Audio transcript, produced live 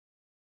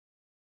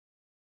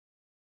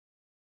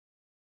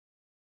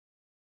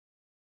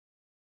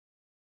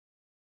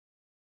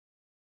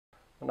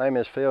My name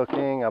is Phil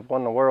King. I've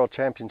won the World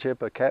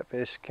Championship of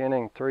Catfish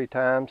Skinning 3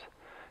 times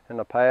in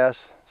the past,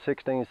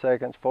 16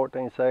 seconds,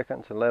 14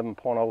 seconds,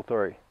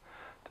 11.03.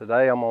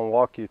 Today I'm going to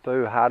walk you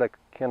through how to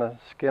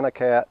skin a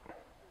cat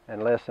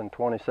in less than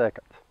 20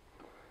 seconds.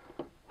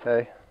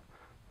 Okay,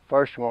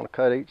 first you want to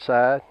cut each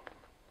side,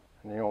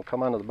 and you want to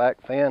come under the back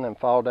fin and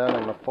fall down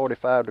in the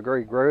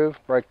 45-degree groove,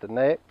 break the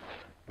neck.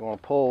 You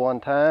want to pull one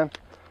time,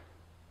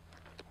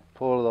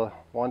 pull the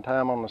one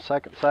time on the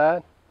second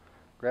side,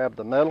 grab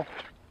the middle,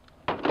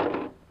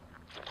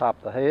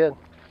 pop the head,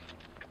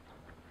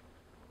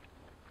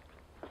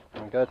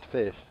 and gut the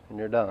fish, and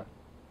you're done.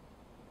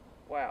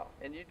 Wow,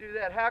 and you do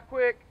that how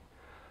quick?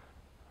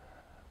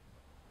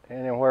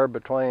 Anywhere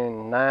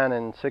between 9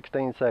 and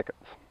 16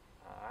 seconds.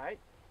 Alright,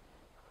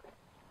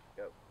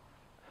 go.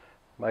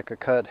 Make a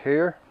cut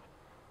here,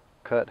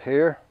 cut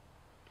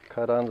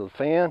under the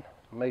fin,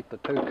 meet the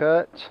 2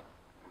 cuts,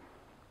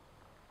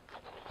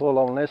 pull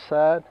on this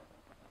side,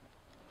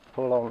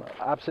 pull on the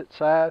opposite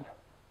side,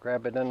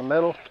 grab it in the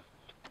middle,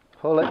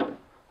 pull it,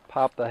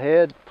 pop the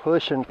head,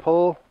 push and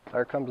pull.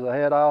 There comes the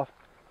head off.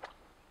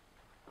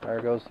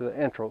 There goes to the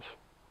entrails.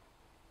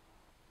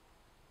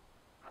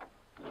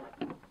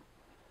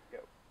 Go.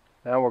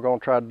 Now we're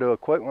going to try to do a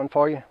quick one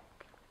for you.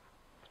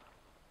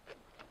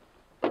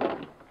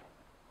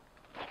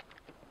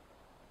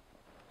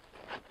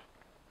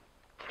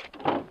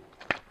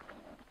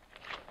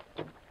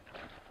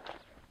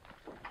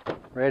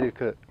 Ready to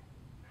cook.